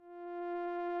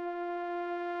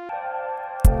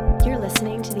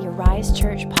listening to the Arise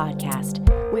Church podcast.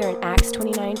 We are an Acts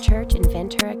 29 church in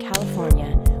Ventura,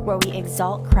 California, where we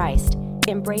exalt Christ,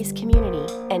 embrace community,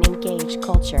 and engage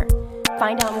culture.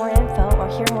 Find out more info or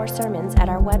hear more sermons at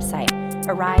our website,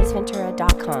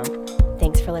 ariseventura.com.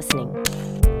 Thanks for listening.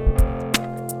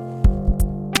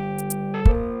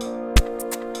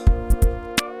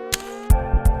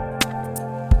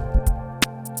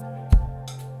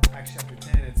 Acts chapter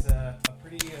 10, it's a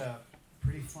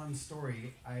pretty fun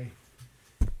story.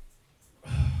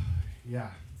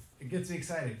 It gets me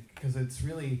excited because it's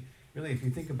really, if you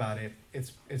think about it,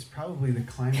 it's probably the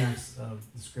climax of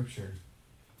the scripture.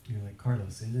 You're like,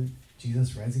 Carlos, isn't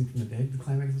Jesus rising from the dead the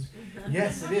climax of the scripture?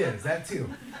 Yes, it is, that too.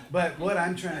 But what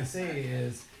I'm trying to say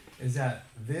is that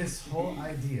this whole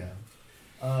idea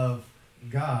of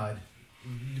God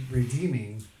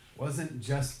redeeming wasn't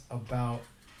just about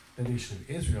the nation of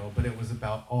Israel, but it was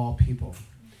about all people.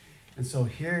 And so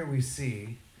here we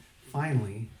see,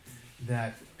 finally,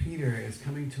 that Peter is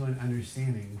coming to an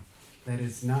understanding that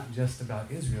it's not just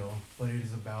about Israel, but it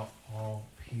is about all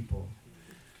people.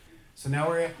 So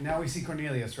now we see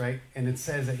Cornelius, right? And it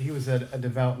says that he was a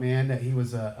devout man, that he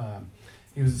was a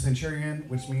centurion,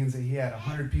 which means that he had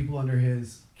 100 people under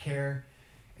his care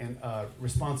and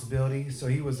responsibility. So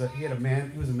he was a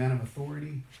man of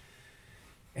authority.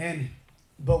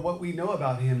 But what we know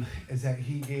about him is that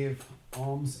he gave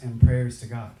alms and prayers to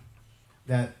God.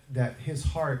 That his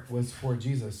heart was for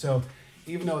Jesus. So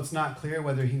even though it's not clear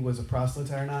whether he was a proselyte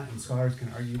or not, and scholars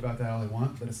can argue about that all they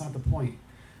want, but it's not the point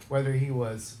whether he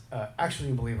was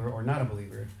actually a believer or not a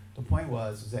believer. The point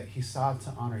was that he sought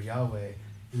to honor Yahweh,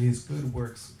 and his good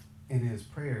works and his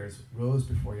prayers rose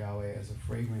before Yahweh as a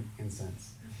fragrant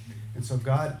incense. And so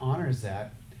God honors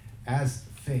that as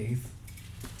faith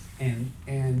and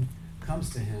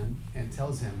comes to him and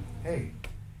tells him, hey.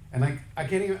 And I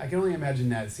can only imagine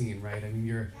that scene, right? I mean,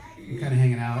 you're kind of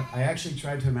hanging out. I actually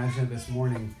tried to imagine it this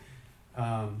morning.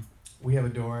 We have a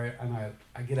door, and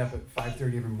I get up at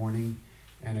 5:30 every morning,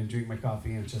 and I drink my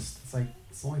coffee, and it's the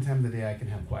only time of the day I can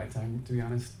have quiet time, to be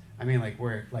honest. I mean,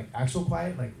 actual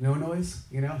quiet, no noise,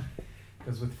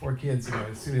 Because with 4 kids,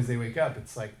 as soon as they wake up,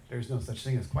 it's like there's no such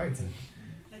thing as quiet time,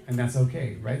 and that's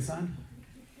okay, right, son?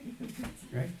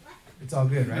 Right? It's all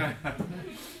good, right?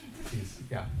 Jeez,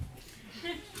 yeah.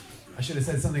 I should have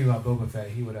said something about Boba Fett.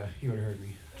 He would have heard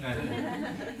me. That's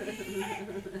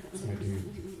my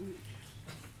dude.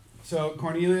 So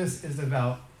Cornelius is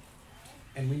devout,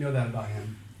 and we know that about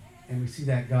him. And we see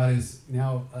that God is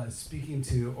now speaking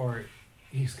to, or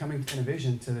he's coming in a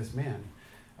vision to this man.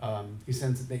 He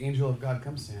sends the angel of God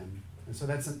comes to him, and so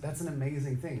that's an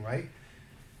amazing thing, right?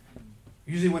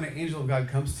 Usually, when an angel of God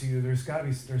comes to you, there's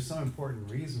some important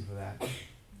reason for that.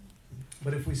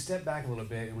 But if we step back a little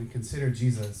bit and we consider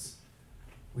Jesus.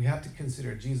 We have to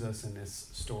consider Jesus in this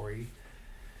story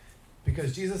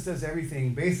because Jesus does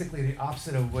everything basically the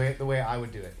opposite of the way I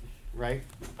would do it, right?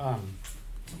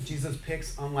 Jesus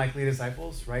picks unlikely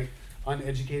disciples, right?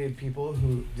 Uneducated people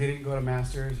who didn't go to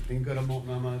Masters, didn't go to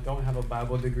Multnomah, don't have a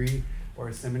Bible degree or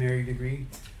a seminary degree.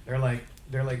 They're like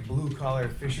blue-collar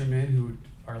fishermen who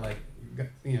are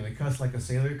they cuss like a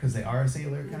sailor because they are a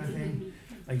sailor kind of thing.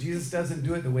 Jesus doesn't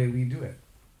do it the way we do it.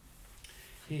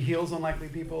 He heals unlikely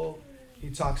people. He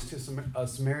talks to a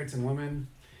Samaritan woman.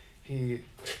 He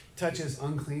touches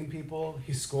unclean people.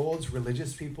 He scolds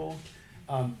religious people.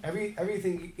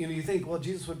 Everything, you think, well,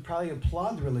 Jesus would probably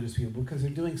applaud the religious people because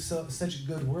they're doing such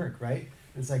good work, right?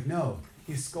 And it's no.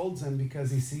 He scolds them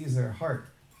because he sees their heart.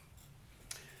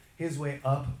 His way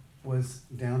up was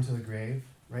down to the grave,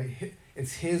 right?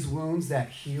 It's his wounds that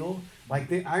heal.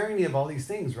 The irony of all these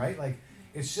things, right?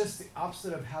 It's just the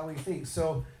opposite of how we think.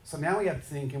 So now we have to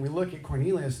think, and we look at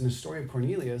Cornelius and the story of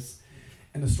Cornelius,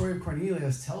 and the story of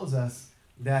Cornelius tells us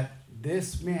that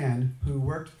this man who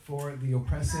worked for the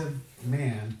oppressive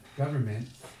government,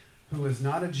 who is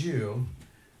not a Jew,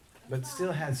 but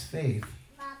still has faith,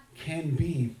 can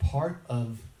be part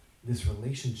of this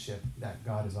relationship that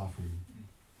God is offering.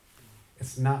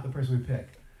 It's not the person we pick.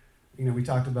 We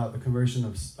talked about the conversion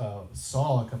of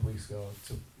Saul a couple weeks ago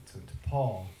to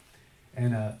Paul.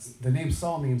 And the name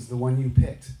Saul means the one you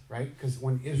picked, right? Because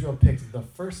when Israel picked the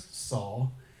first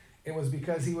Saul, it was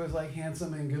because he was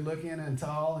handsome and good looking and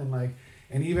tall and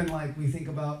even we think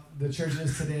about the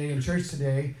churches today and church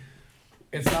today,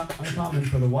 it's not uncommon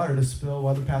for the water to spill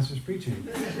while the pastor's preaching.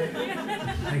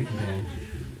 Thank you, man.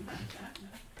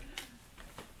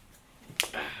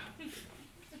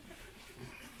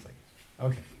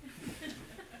 Okay.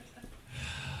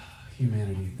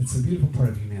 Humanity. It's a beautiful part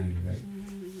of humanity, right?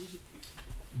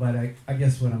 But I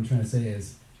guess what I'm trying to say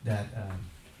is that,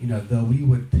 though we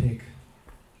would pick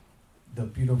the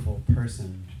beautiful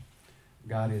person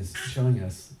God is showing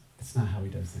us it's not how he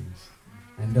does things.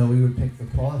 And though we would pick the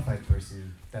qualified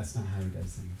person, that's not how he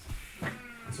does things.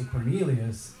 And so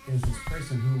Cornelius is this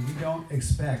person who we don't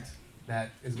expect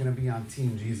that is going to be on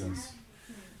Team Jesus.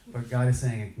 But God is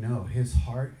saying, no, his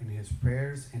heart and his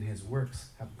prayers and his works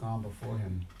have gone before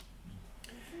him.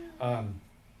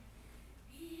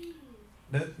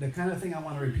 The kind of thing I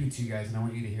want to repeat to you guys, and I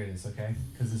want you to hear this, okay?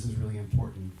 Because this is really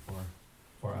important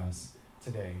for us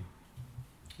today,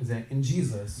 is that in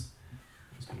Jesus,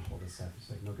 I'm just going to hold this up. It's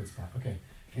like no good spot. Okay.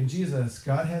 In Jesus,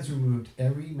 God has removed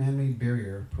every man-made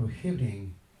barrier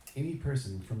prohibiting any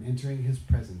person from entering his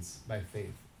presence by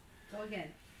faith. Go again.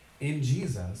 In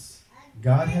Jesus,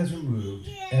 God has removed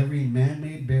every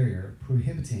man-made barrier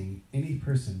prohibiting any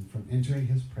person from entering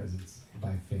his presence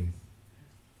by faith.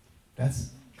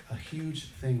 That's a huge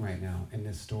thing right now in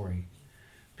this story.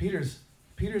 Peter's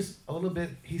a little bit,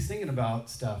 he's thinking about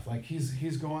stuff, like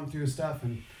he's going through stuff,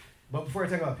 but before I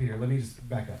talk about Peter, let me just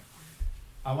back up.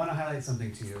 I want to highlight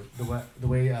something to you, the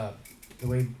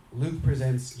way Luke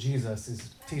presents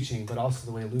Jesus' teaching, but also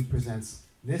the way Luke presents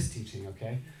this teaching,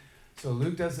 okay? So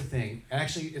Luke does the thing, and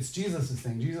actually it's Jesus'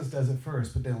 thing. Jesus does it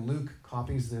first, but then Luke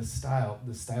copies this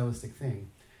stylistic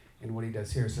thing in what he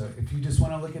does here. So if you just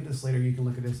want to look at this later, you can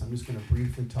look at this. I'm just going to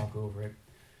briefly talk over it.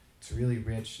 It's really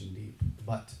rich and deep.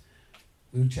 But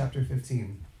Luke chapter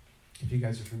 15, if you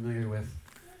guys are familiar with,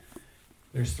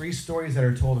 there's 3 stories that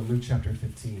are told in Luke chapter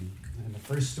 15. And the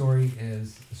first story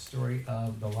is the story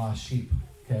of the lost sheep.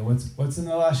 Okay, what's in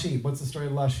the lost sheep? What's the story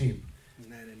of the lost sheep?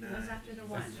 99. Goes after the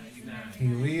 1. He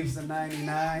leaves the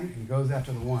 99 and goes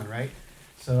after the 1, right?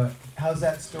 So how's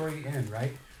that story end,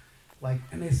 right?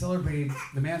 And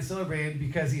the man celebrated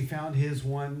because he found his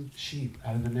 1 sheep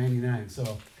out of the 99.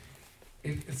 So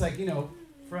it's like,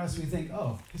 for us we think,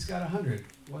 oh, he's got 100.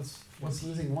 What's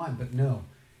losing 1? But no,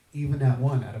 even that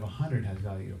 1 out of 100 has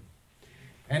value.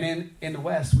 And in the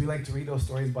West, we like to read those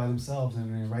stories by themselves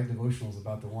and then write devotionals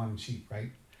about the 1 sheep,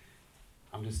 right?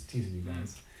 I'm just teasing you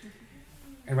guys.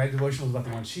 And write devotionals about the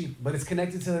 1 sheep. But it's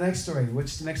connected to the next story,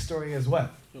 which the next story is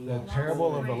what? The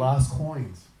parable of the lost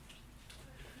coins.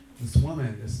 This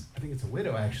woman, I think it's a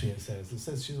widow actually, it says. It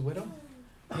says she's a widow?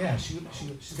 Yeah,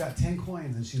 she's got 10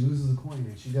 coins and she loses a coin.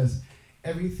 And she does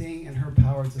everything in her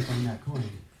power to find that coin.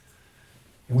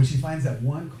 And when she finds that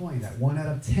 1 coin, that 1 out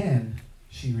of 10,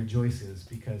 she rejoices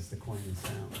because the coin is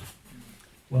found.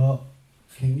 Well,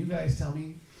 can you guys tell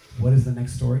me what is the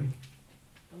next story?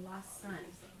 The lost son.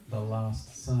 The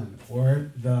lost son,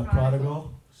 or the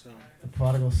prodigal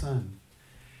son.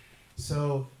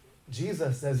 So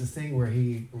Jesus does this thing where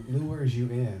he lures you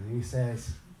in, and he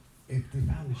says, if they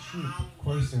found a sheep, of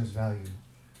course there's value.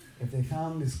 If they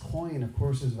found this coin, of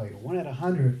course there's value. 1 out of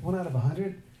 100, 1 out of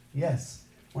 100, yes.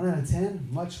 1 out of 10,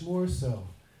 much more so.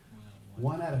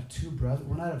 1 out of 2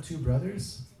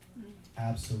 brothers,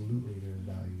 absolutely there's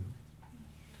value.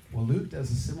 Well, Luke does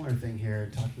a similar thing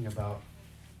here, talking about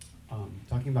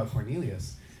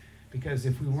Cornelius, because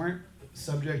if we weren't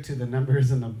subject to the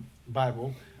numbers in the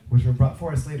Bible, which were brought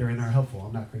for us later and are helpful,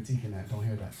 I'm not critiquing that, don't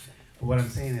hear that. But what I'm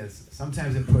saying is,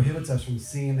 sometimes it prohibits us from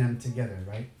seeing them together,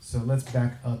 right? So let's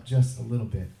back up just a little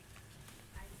bit.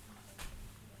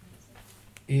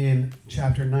 In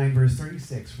chapter 9, verse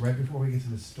 36, right before we get to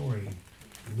the story,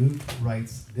 Luke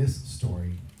writes this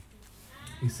story.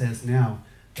 He says, now,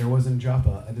 there was in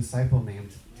Joppa a disciple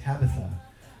named Tabitha,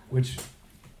 which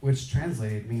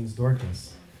translated means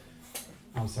Dorcas.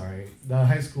 I'm sorry. The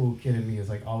high school kid in me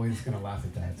is always going to laugh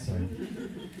at that. So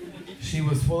she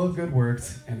was full of good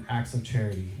works and acts of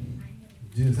charity.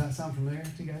 Does that sound familiar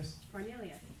to you guys?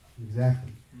 Cornelius.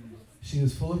 Exactly. She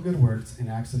was full of good works and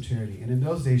acts of charity. And in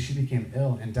those days she became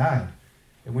ill and died.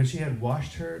 And when they had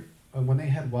washed her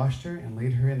and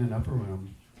laid her in an upper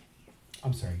room,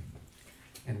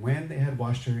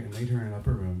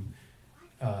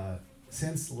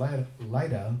 since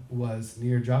Lydda was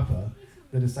near Joppa,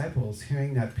 the disciples,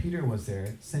 hearing that Peter was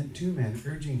there, sent 2 men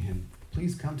urging him,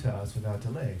 please come to us without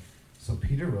delay. So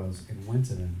Peter rose and went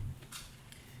to them.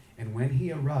 And when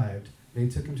he arrived, they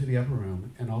took him to the upper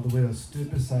room, and all the widows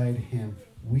stood beside him,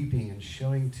 weeping and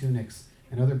showing tunics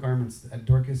and other garments that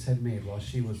Dorcas had made while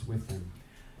she was with them.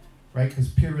 Right? Because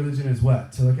pure religion is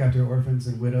what? To look after orphans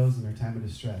and widows in their time of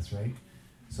distress, right?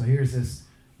 So here's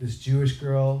this Jewish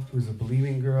girl who's a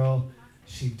believing girl.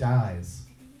 She dies.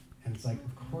 And it's of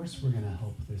course we're going to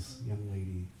help this young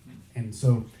lady. And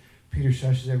so Peter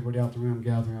shushes everybody out the room,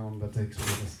 get out the room, but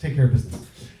take care of business.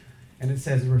 And it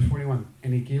says in verse 41,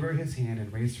 and he gave her his hand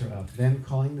and raised her up. Then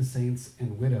calling the saints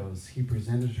and widows, he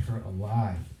presented her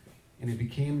alive. And it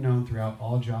became known throughout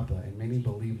all Joppa, and many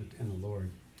believed in the Lord.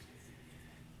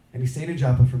 And And he stayed in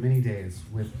Joppa for many days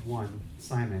with one,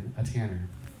 Simon, a tanner.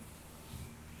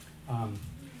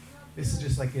 This is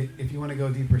just like, if you want to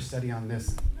go deeper study on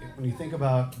this, when you think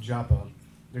about Joppa,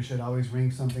 there should always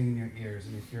ring something in your ears.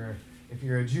 And if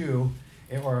you're a Jew,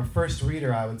 or a first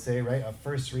reader, I would say, right? A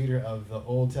first reader of the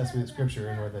Old Testament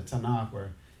scriptures, or the Tanakh,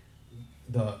 or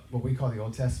what we call the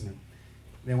Old Testament.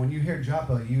 Then when you hear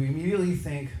Joppa, you immediately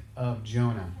think of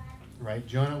Jonah, right?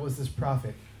 Jonah was this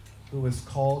prophet who was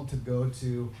called to go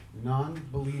to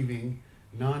non-believing,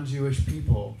 non-Jewish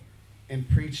people and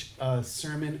preach a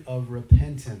sermon of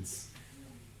repentance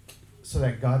so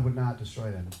that God would not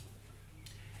destroy them.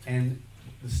 And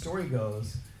the story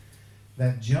goes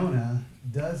that Jonah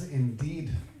does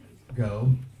indeed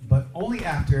go, but only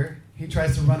after he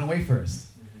tries to run away first.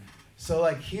 So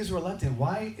he's reluctant.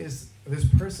 Why is this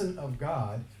person of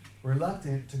God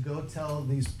reluctant to go tell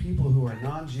these people who are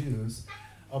non-Jews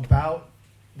about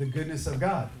the goodness of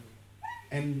God?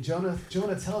 And Jonah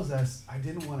tells us, I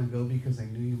didn't want to go because I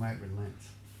knew you might relent.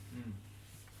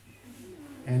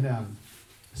 And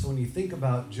so when you think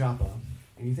about Joppa,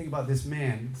 and you think about this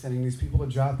man sending these people to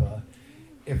Joppa,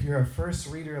 if you're a first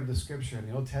reader of the scripture in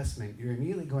the Old Testament, you're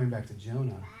immediately going back to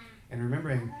Jonah and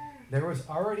remembering there was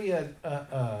already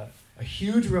a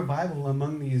huge revival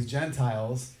among these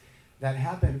Gentiles that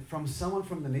happened from someone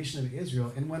from the nation of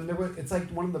Israel. And it's like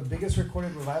one of the biggest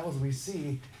recorded revivals we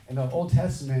see in the Old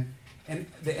Testament. And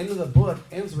the end of the book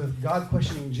ends with God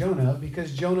questioning Jonah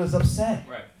because Jonah's upset.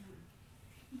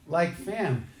 Right.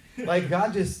 Fam,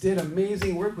 God just did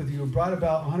amazing work with you. Brought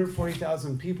about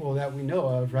 140,000 people that we know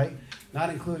of, right? Not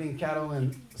including cattle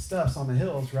and stuffs on the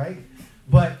hills, right?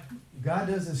 But God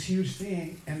does this huge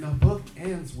thing, and the book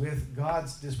ends with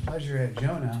God's displeasure at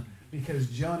Jonah because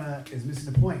Jonah is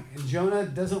missing the point. And Jonah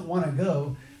doesn't want to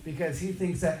go because he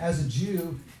thinks that as a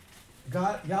Jew,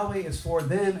 Yahweh is for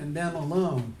them and them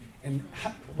alone. And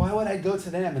why would I go to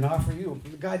them and offer you?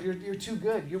 God, you're too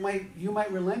good. You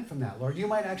might relent from that, Lord. You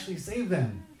might actually save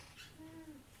them.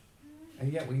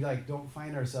 And yet we don't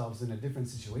find ourselves in a different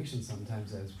situation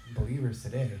sometimes as believers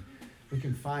today. We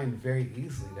can find very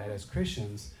easily that as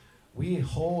Christians, we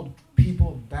hold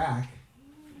people back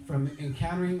from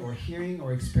encountering or hearing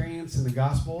or experiencing the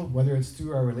gospel, whether it's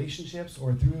through our relationships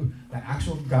or through the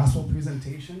actual gospel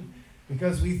presentation,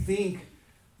 because we think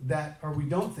that, or we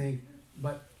don't think,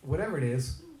 but whatever it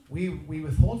is, we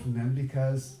withhold from them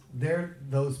because they're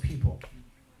those people,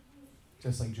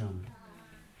 just like Jonah.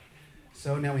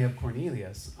 So now we have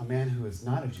Cornelius, a man who is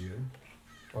not a Jew,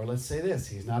 or let's say this,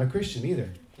 he's not a Christian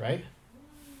either, right?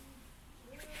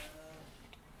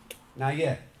 Not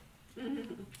yet.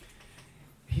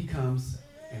 He comes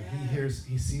and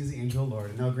he sees the angel of the Lord.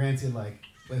 And now granted,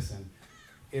 listen,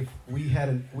 if we had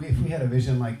a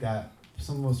vision like that,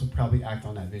 some of us would probably act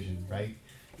on that vision, right?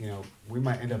 We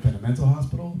might end up in a mental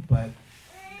hospital, but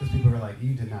because people are like,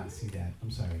 you did not see that.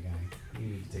 I'm sorry, guy. You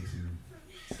need to take some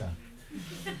stuff.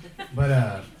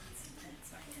 But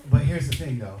here's the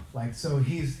thing, though. So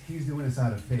he's doing this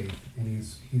out of faith, and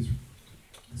he's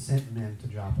sent men to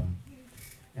Joppa.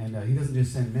 And he doesn't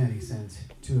just send men, he sends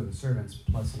two of his servants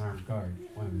plus an armed guard,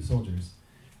 one of his soldiers.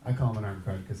 I call him an armed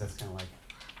guard because that's kind of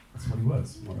that's what he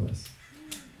was, more or less.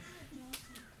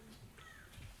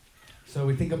 So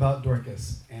we think about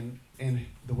Dorcas, and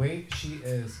the way she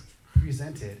is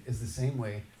presented is the same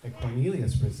way that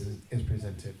Cornelius is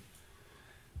presented.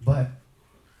 But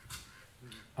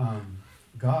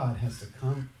God has to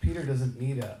come. Peter doesn't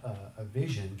need a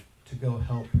vision to go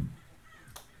help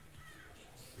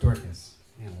Dorcas.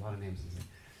 Man, a lot of names.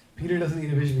 Peter doesn't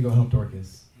need a vision to go help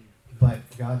Dorcas, but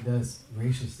God does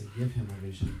graciously give him a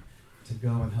vision to go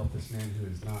and help this man who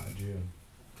is not a Jew,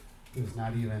 who is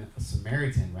not even a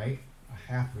Samaritan, right?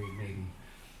 A half-breed maybe.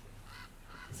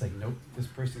 It's nope, this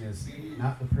person is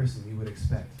not the person you would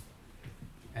expect.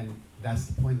 And that's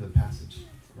the point of the passage,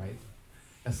 right?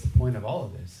 That's the point of all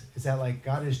of this, is that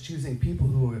God is choosing people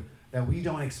that we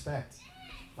don't expect.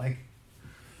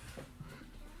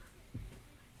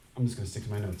 I'm just going to stick to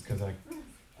my notes because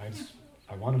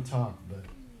I want to talk, but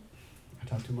I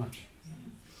talk too much.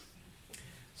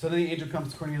 So then the angel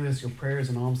comes to Cornelius. Your prayers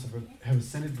and alms have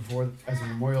ascended as a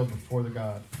memorial before the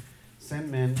God. Send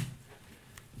men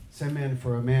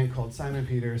for a man called Simon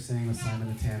Peter, staying with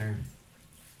Simon the tanner.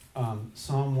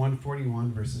 Psalm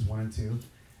 141 verses 1 and 2.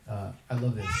 I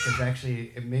love this because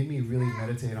actually it made me really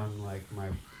meditate on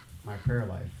my prayer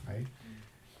life. Right?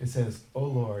 It says, "O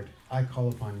Lord, I call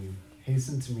upon you.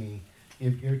 Hasten to me,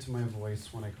 give ear to my voice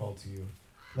when I call to you.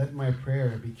 Let my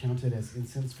prayer be counted as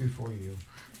incense before you,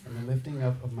 and the lifting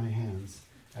up of my hands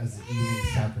as the evening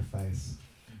sacrifice."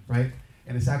 Right?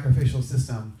 In a sacrificial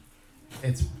system,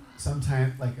 it's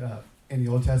sometimes in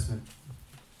the Old Testament,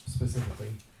 specifically,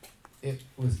 it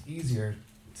was easier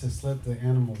to slit the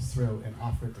animal's throat and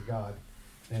offer it to God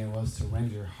than it was to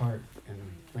rend your heart and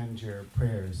rend your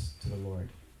prayers to the Lord,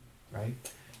 right?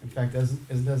 In fact, doesn't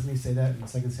he say that in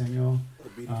 2 Samuel?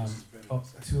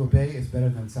 To obey is better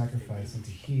than sacrifice, and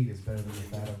to heed is better than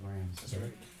the fat of rams. That's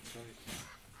right.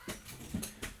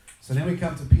 So then we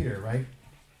come to Peter, right?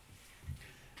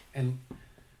 And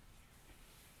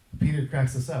Peter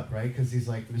cracks us up, right? Because he's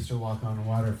like Mr. Walk on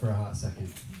Water for a hot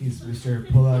second. He's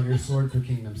Mr. Pull out your sword for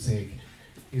kingdom's sake.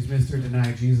 He's Mr.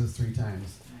 Deny Jesus 3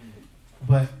 times.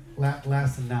 But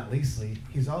last and not leastly,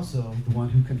 he's also the one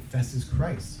who confesses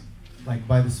Christ. Like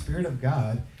by the Spirit of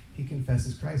God, he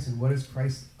confesses Christ. And what does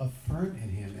Christ affirm in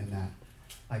him in that?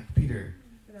 Like, Peter,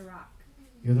 For the rock.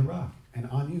 you're the rock. And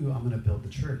on you, I'm going to build the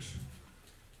church.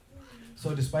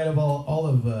 So despite of all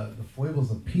of the foibles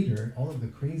of Peter, all of the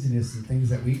craziness and things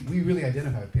that we really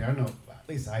identify with Peter, I don't know, at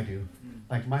least I do.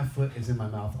 Like, my foot is in my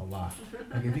mouth a lot.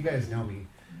 Like, if you guys know me,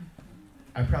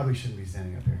 I probably shouldn't be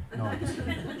standing up here. No, I'm just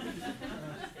kidding.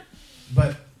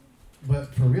 But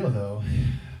for real though,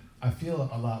 I feel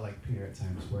a lot like Peter at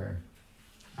times, where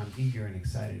I'm eager and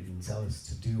excited and zealous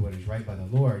to do what is right by the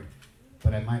Lord,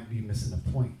 but I might be missing the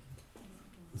point.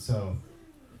 So,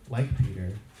 like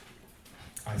Peter,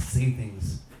 I say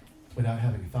things without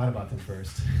having thought about them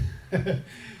first.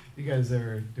 You guys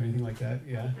ever do anything like that?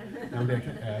 Yeah? Nobody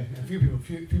can, a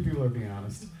few people are being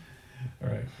honest. All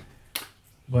right.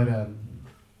 But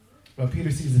Peter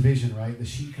sees the vision, right? The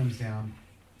sheet comes down,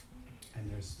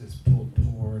 and there's this pulled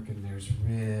pork, and there's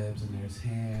ribs, and there's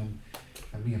ham.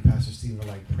 And me and Pastor Steve were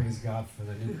like, praise God for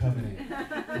the new covenant.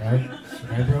 Right?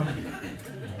 Right, bro? All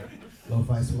right.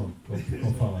 Lo-fi smoke.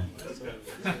 Go follow.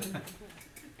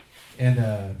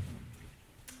 And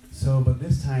but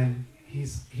this time, he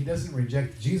doesn't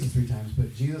reject Jesus 3 times,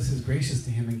 but Jesus is gracious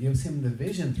to him and gives him the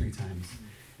vision 3 times.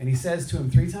 And he says to him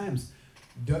 3 times,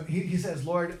 he says,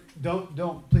 Lord,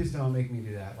 please don't make me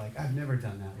do that. Like, I've never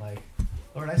done that. Like,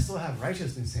 Lord, I still have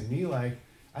righteousness in me. Like,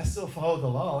 I still follow the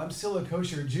law. I'm still a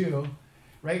kosher Jew,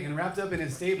 right? And wrapped up in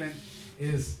his statement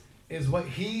is what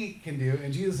he can do.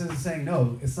 And Jesus is saying,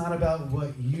 no, it's not about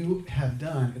what you have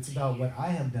done. It's about what I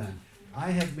have done.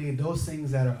 I have made those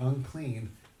things that are unclean,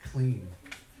 clean.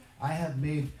 I have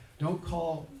made, don't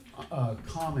call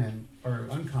common or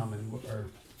uncommon or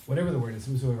whatever the word is.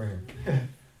 Who's over here?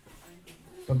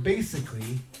 But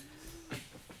basically,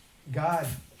 God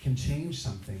can change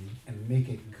something and make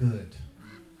it good.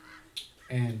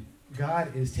 And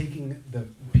God is taking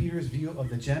Peter's view of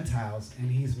the Gentiles and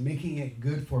he's making it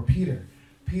good for Peter.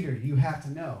 Peter, you have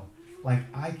to know, like,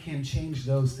 I can change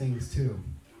those things too.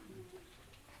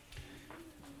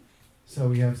 So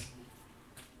we have,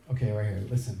 okay, right here,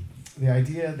 listen. The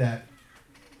idea that,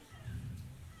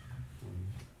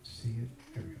 see it?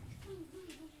 There we go.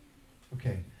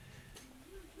 Okay.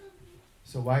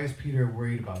 So why is Peter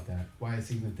worried about that? Why is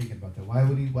he even thinking about that? Why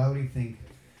would he think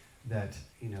that,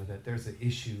 that there's an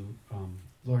issue?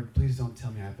 Lord, please don't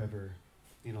tell me I've ever,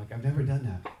 I've never done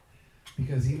that.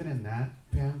 Because even in that,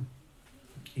 Pam,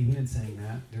 even in saying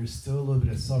that, there's still a little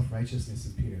bit of self-righteousness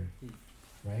in Peter,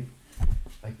 right?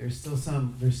 Like there's still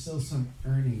some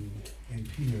earning in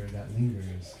Peter that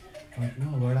lingers. Like,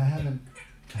 no, Lord, I haven't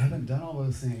done all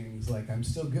those things. Like, I'm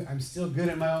still good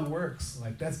in my own works.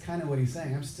 Like, that's kind of what he's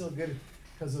saying. I'm still good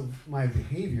because of my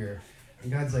behavior.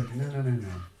 And God's like, no.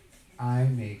 I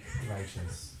make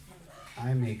righteous.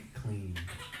 I make clean.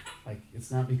 Like,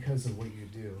 it's not because of what you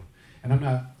do. And I'm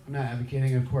not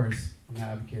advocating, of course, I'm not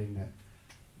advocating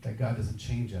that God doesn't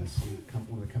change us when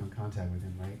we come in contact with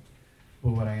him, right?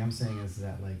 But what I am saying is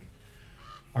that, like,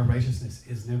 our righteousness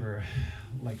is never,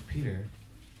 like Peter,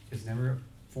 is never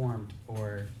formed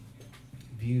or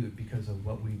viewed because of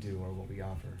what we do or what we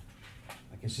offer.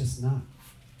 Like, it's just not.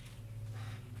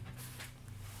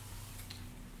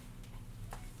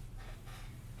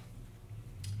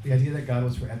 The idea that God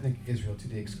was for ethnic Israel to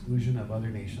the exclusion of other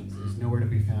nations is nowhere to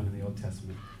be found in the Old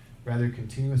Testament. Rather,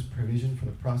 continuous provision for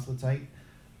the proselyte,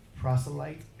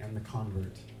 and the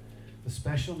convert. The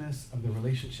specialness of the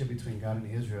relationship between God and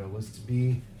Israel was to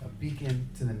be a beacon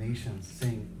to the nations,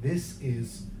 saying, this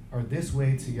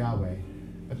way to Yahweh,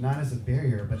 but not as a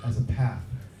barrier, but as a path.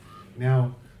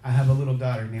 Now, I have a little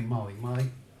daughter named Molly. Molly,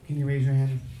 can you raise your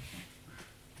hand?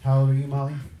 How old are you,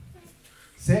 Molly?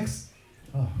 6?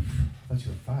 Oh, I thought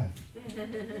you were 5.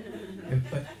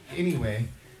 But anyway,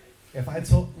 if I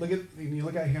told, you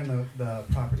look out here on the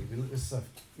property. This is a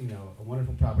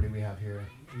wonderful property we have here.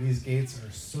 These gates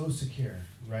are so secure,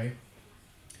 right?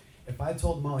 If I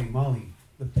told Molly,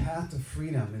 the path to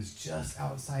freedom is just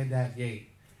outside that gate,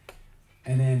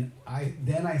 and then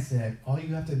I said, all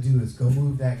you have to do is go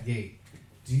move that gate,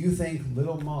 Do you think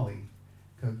little Molly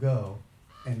could go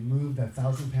and move that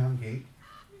 1,000-pound gate?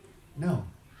 No.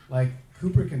 Like,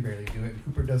 Cooper can barely do it, and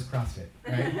Cooper does CrossFit,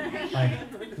 right?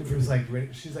 Like, Cooper's like,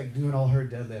 she's like doing all her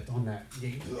deadlift on that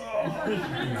gate. You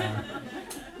know?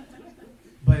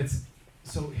 But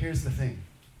so here's the thing.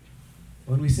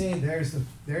 When we say there's the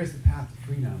path to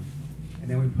freedom, and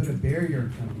then we put a barrier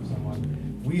in front of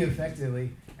someone, we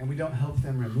effectively, and we don't help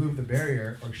them remove the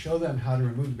barrier or show them how to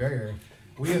remove the barrier,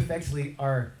 we effectively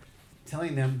are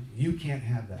telling them, you can't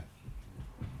have that,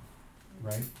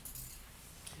 right?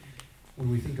 When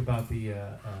we think about the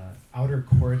outer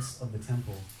courts of the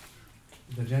temple,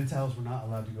 the Gentiles were not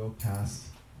allowed to go past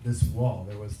this wall.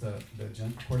 There was the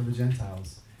court of the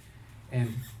Gentiles.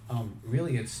 And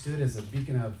really it stood as a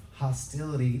beacon of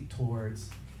hostility towards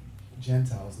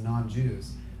Gentiles,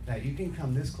 non-Jews, that you can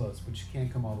come this close, but you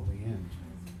can't come all the way in.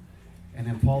 And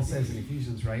then Paul says in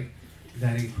Ephesians, right,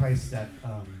 that in Christ that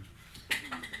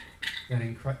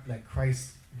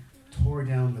Christ tore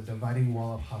down the dividing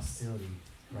wall of hostility,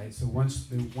 right? So once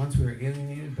we were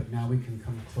alienated, but now we can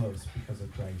come close because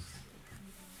of Christ.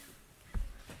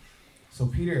 So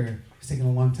Peter has taken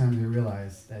a long time to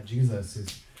realize that Jesus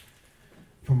is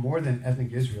for more than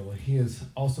ethnic Israel. He is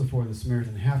also for the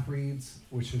Samaritan half-breeds,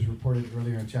 which is reported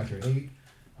earlier in chapter 8,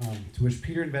 to which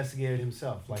Peter investigated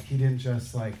himself. Like, he didn't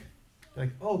just like,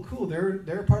 oh, cool, they're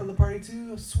a part of the party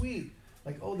too? Sweet.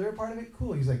 Like, oh, they're a part of it?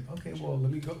 Cool. He's like, okay, well,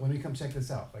 let me come check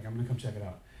this out. Like, I'm going to come check it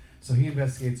out. So he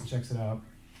investigates and checks it out.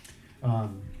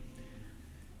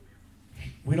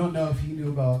 We don't know if he knew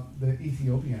about the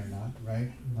Ethiopian or not,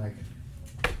 right? Like,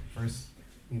 first,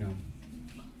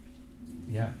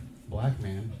 black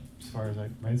man, as far as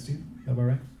right, Steve? Is that about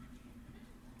right?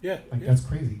 Yeah. That's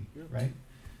crazy, yeah. Right?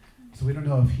 So we don't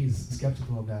know if he's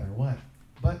skeptical of that or what.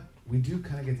 But we do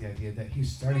kind of get the idea that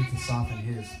he's starting to soften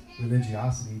his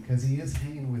religiosity because he is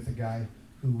hanging with a guy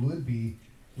who would be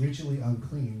ritually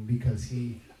unclean because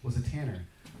he was a tanner.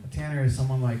 A tanner is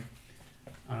someone like,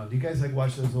 I don't know, do you guys like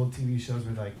watch those old TV shows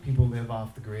where like people live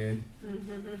off the grid?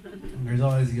 And there's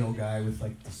always the old guy with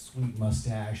like the sweet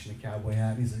mustache and a cowboy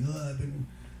hat. And he's like, oh, I've been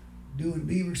doing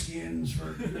beaver skins for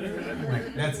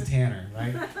like, that's a tanner,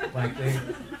 right? Like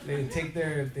they take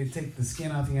the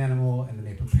skin off the animal and then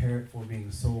they prepare it for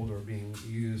being sold or being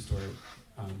used or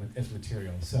as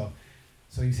material. So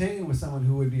he's hanging with someone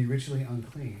who would be ritually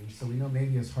unclean. So we know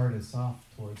maybe his heart is soft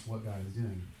towards what God is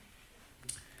doing.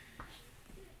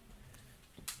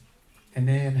 And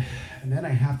then I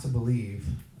have to believe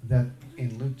that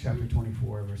in Luke chapter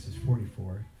 24, verses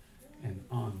 44 and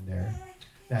on there,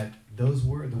 that the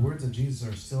words of Jesus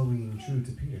are still ringing true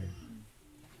to Peter.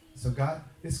 So God,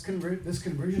 this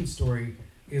conversion story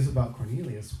is about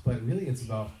Cornelius, but really it's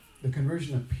about the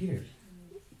conversion of Peter.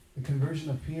 The conversion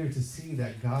of Peter to see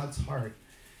that God's heart,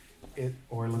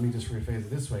 or let me just rephrase it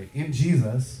this way, in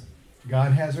Jesus,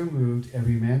 God has removed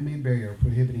every man-made barrier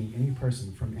prohibiting any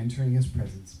person from entering his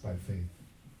presence by faith.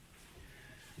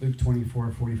 Luke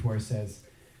 24:44 says,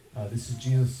 this is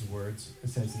Jesus' words. It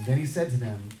says, and then he said to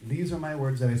them, these are my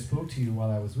words that I spoke to you while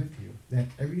I was with you, that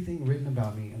everything written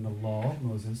about me in the law of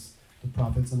Moses, the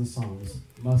prophets, and the Psalms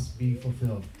must be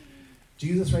fulfilled.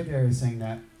 Jesus right there is saying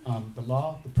that the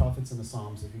law, the prophets, and the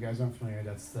Psalms, if you guys aren't familiar,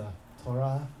 that's the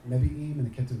Torah, Nevi'im, and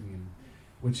the Ketuvim,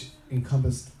 which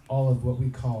encompassed all of what we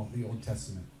call the Old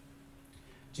Testament.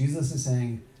 Jesus is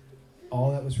saying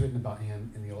all that was written about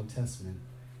him in the Old Testament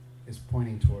is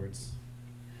pointing towards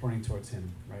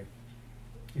him, right?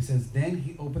 He says, then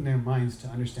he opened their minds to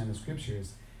understand the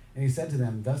scriptures, and he said to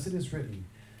them, thus it is written,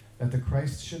 that the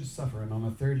Christ should suffer and on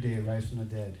the third day rise from the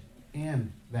dead,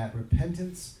 and that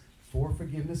repentance for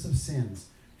forgiveness of sins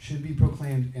should be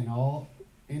proclaimed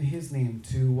in his name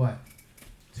to what?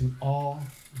 To all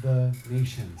the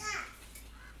nations.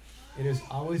 It has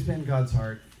always been God's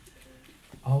heart,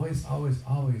 always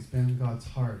been God's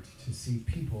heart to see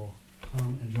people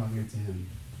come and draw near to him.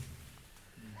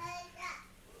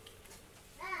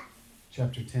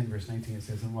 Chapter 10, verse 19, it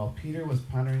says, and while Peter was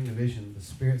pondering the vision, the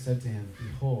Spirit said to him,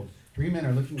 behold, 3 men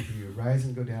are looking for you. Rise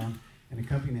and go down and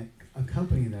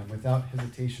accompany them without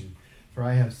hesitation, for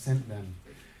I have sent them.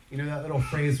 You know that little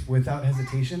phrase, without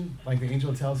hesitation, like the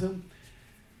angel tells him?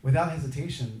 Without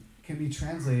hesitation can be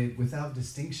translated without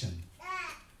distinction.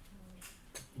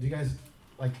 Do you guys,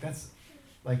 that's,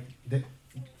 that?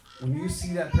 When you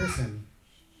see that person,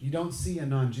 you don't see a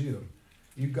non-Jew.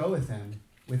 You go with them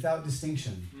without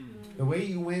distinction. The way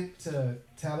you went to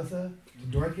Tabitha, to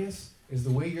Dorcas, is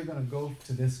the way you're going to go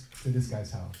to this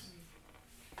guy's house.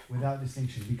 Without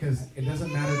distinction. Because it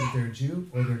doesn't matter that they're a Jew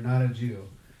or they're not a Jew.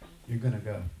 You're going to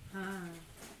go.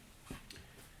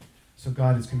 So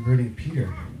God is converting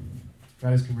Peter.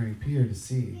 God is converting Peter to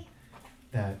see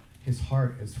that his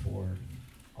heart is for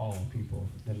all people,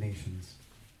 the nations.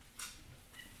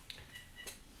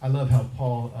 I love how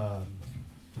Paul,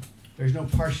 there's no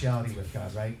partiality with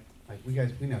God, right? Like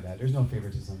we know that. There's no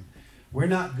favoritism. We're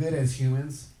not good as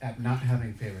humans at not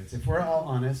having favorites. If we're all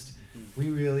honest, we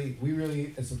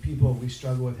really, as a people, we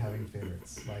struggle with having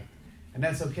favorites. And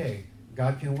that's okay.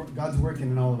 God's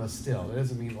working in all of us still. That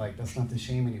doesn't mean that's not to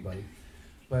shame anybody.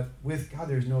 But with God,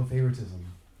 there's no favoritism.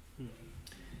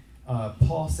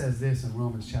 Paul says this in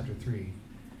Romans chapter 3.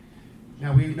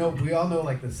 Now we all know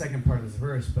the second part of this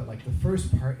verse, but the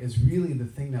first part is really the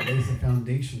thing that lays the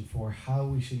foundation for how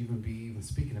we should even be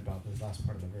speaking about this last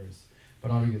part of the verse.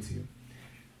 But I'll read it to you.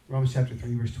 Romans chapter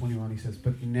 3, verse 21, he says,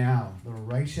 "But now the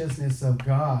righteousness of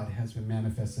God has been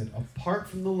manifested apart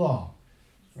from the law,"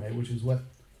 right? Which is what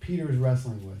Peter is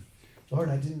wrestling with. Lord,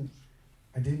 I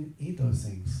didn't eat those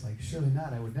things. Surely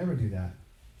not. I would never do that.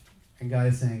 And God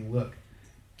is saying, look,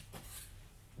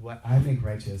 what I make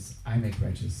righteous,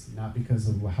 not because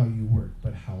of how you work,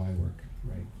 but how I work,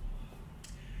 right?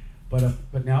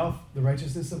 But now the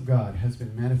righteousness of God has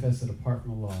been manifested apart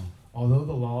from the law. Although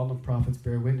the law and the prophets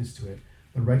bear witness to it,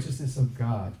 the righteousness of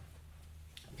God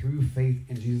through faith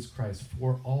in Jesus Christ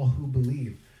for all who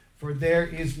believe. For there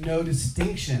is no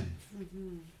distinction.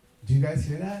 Mm-hmm. Do you guys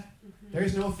hear that? Mm-hmm.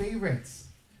 There's no favorites.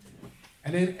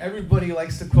 And then everybody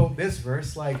likes to quote this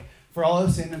verse, for all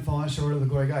have sinned and fallen short of the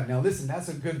glory of God. Now listen, that's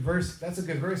a good verse,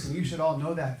 and you should all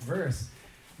know that verse.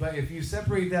 But if you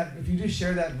separate that, if you just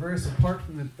share that verse apart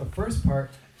from the first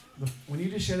part, when you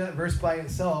just share that verse by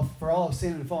itself, for all have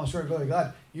sinned and fallen short of the glory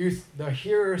of God, the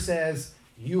hearer says,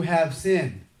 you have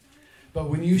sinned. But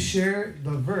when you share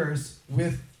the verse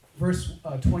with verse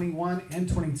 21 and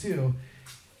 22,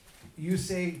 you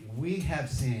say, we have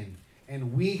sinned,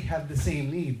 and we have the same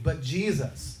need, but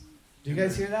Jesus. Do you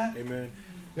guys hear that? Amen.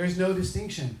 There's no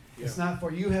distinction. Yeah. It's not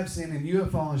for you have sinned and you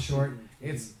have fallen short.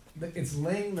 Mm-hmm. It's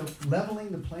leveling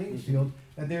the playing field,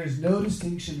 that there is no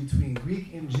distinction between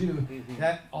Greek and Jew, mm-hmm.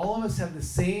 that all of us have the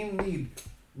same need,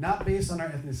 not based on our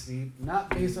ethnicity, not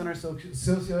based on our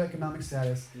socioeconomic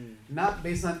status, not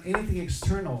based on anything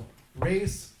external,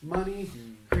 race, money,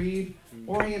 creed,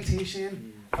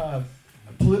 orientation,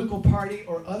 political party,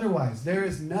 or otherwise. There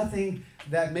is nothing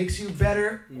that makes you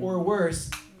better or worse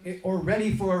or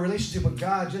ready for a relationship with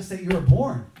God, just that you were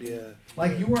born. Yeah.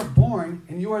 You are born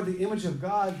and you are the image of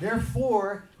God,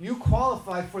 therefore you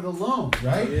qualify for the loan,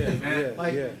 right?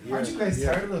 Aren't you guys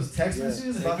tired of those text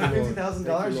messages about the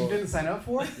 $50,000 you didn't sign up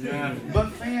for? Yeah.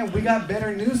 But fam, we got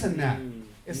better news than that.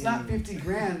 It's not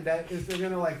 $50,000 that they're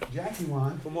gonna jack you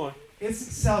on. Come on. It's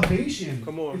salvation.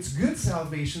 Come on. It's good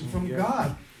salvation from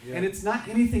God. Yeah. And it's not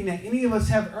anything that any of us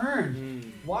have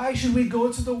earned. Why should we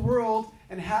go to the world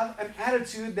and have an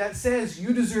attitude that says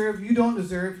you deserve, you don't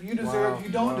deserve, you deserve, you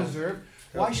don't deserve?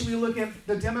 Why should we look at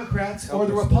the Democrats or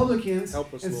the Republicans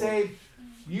and say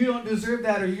you don't deserve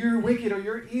that, or you're wicked, or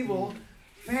you're evil?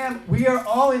 Fam, we are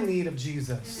all in need of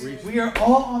Jesus. We are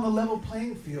all on the level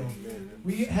playing field.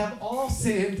 We have all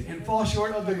sinned and fall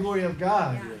short of the glory of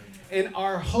God. And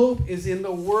our hope is in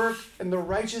the work and the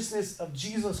righteousness of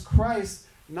Jesus Christ,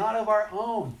 not of our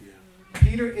own.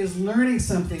 Peter is learning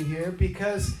something here,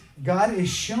 because God is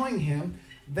showing him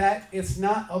that it's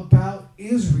not about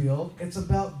Israel, it's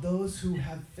about those who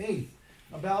have faith.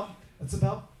 It's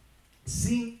about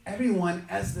seeing everyone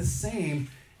as the same,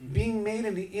 being made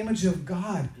in the image of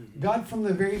God. God from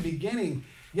the very beginning.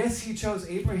 Yes, he chose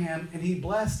Abraham and he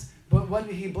blessed, but what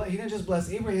did he bless? He didn't just bless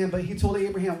Abraham, but he told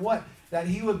Abraham what? That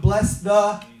he would bless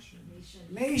the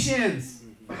nations.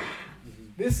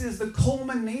 This is the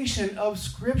culmination of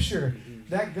Scripture,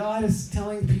 that God is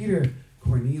telling Peter,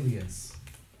 Cornelius,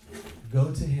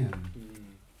 go to him.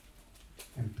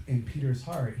 And in Peter's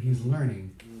heart, he's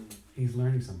learning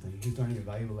something. He's learning a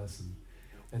valuable lesson.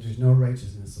 That there's no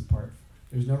righteousness apart.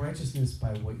 There's no righteousness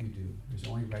by what you do. There's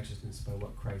only righteousness by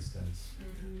what Christ does.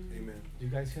 Amen. Do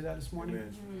you guys hear that this morning?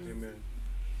 Amen. Amen.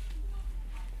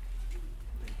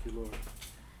 Thank you, Lord.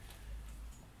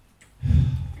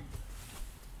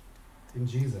 In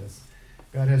Jesus,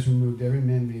 God has removed every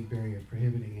man-made barrier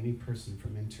prohibiting any person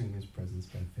from entering his presence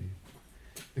by faith.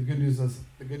 The good news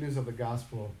of the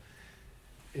gospel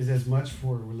is as much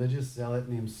for a religious zealot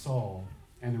named Saul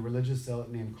and a religious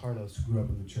zealot named Carlos who grew up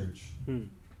in the church,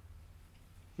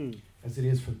 as it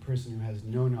is for the person who has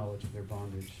no knowledge of their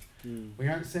bondage. We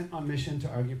aren't sent on mission to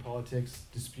argue politics,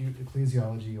 dispute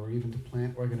ecclesiology, or even to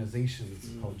plant organizations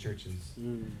called churches.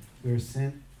 We are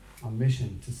sent on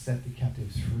mission to set the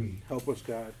captives free. Help us,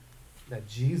 God. That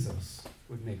Jesus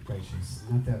would make righteous,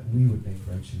 not that we would make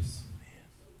righteous.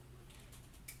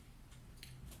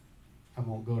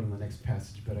 won't go to the next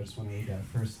passage, but I just want to read that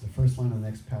first. The first line of the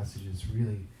next passage is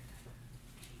really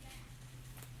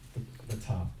the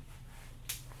top.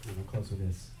 I'm going to close with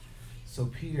this. So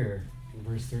Peter, in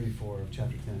verse 34 of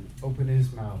chapter 10, opened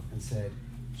his mouth and said,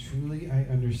 "Truly I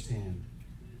understand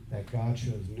that God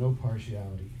shows no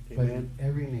partiality, but in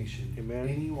every nation,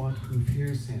 anyone who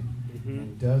fears him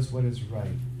and does what is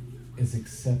right is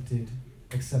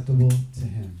acceptable to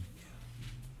him."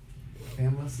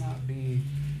 Fam, let's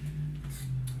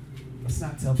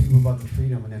not tell people about the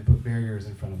freedom and then put barriers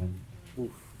in front of them.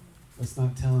 Oof. Let's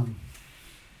not tell them,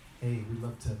 "Hey,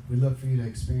 we'd love for you to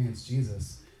experience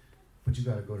Jesus, but you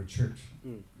got to go to church."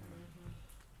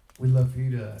 We'd love for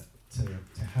you to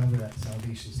have that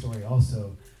salvation story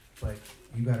also, but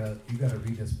you gotta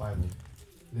read this Bible,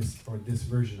 this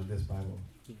version of this Bible.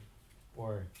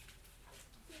 Or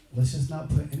let's just not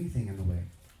put anything in the way.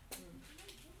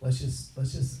 Let's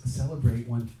just celebrate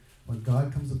when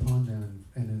God comes upon them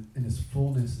and in his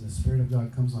fullness and the Spirit of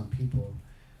God comes on people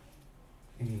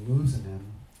and he moves in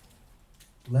them.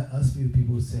 Let us be the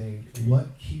people who say,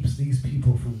 what keeps these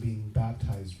people from being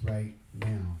baptized right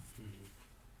now?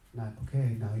 Not,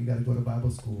 okay, now you got to go to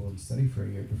Bible school and study for a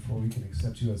year before we can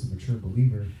accept you as a mature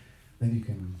believer. Then you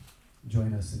can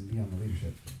join us and be on the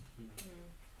leadership.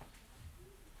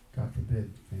 God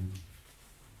forbid, man.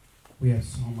 We have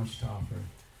so much to offer.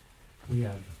 We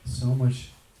have so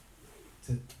much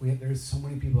there's so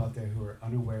many people out there who are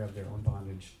unaware of their own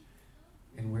bondage.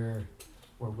 And we're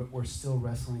still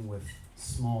wrestling with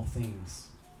small things.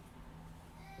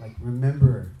 Like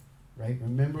remember, right?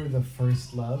 Remember the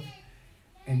first love.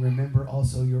 And remember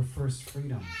also your first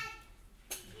freedom.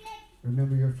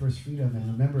 Remember your first freedom,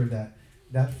 and remember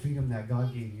that freedom that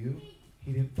God gave you,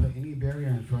 he didn't put any barrier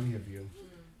in front of you.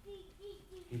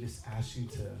 He just asked you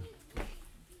to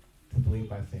believe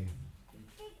by faith.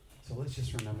 So let's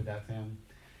just remember that, fam.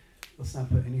 Let's not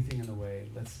put anything in the way.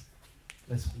 Let's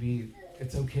be,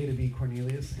 it's okay to be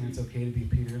Cornelius, and it's okay to be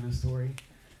Peter in the story,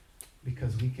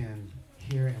 because we can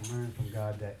hear and learn from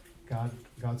God that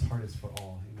God's heart is for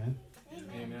all. Amen?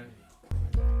 Amen.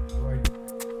 Lord,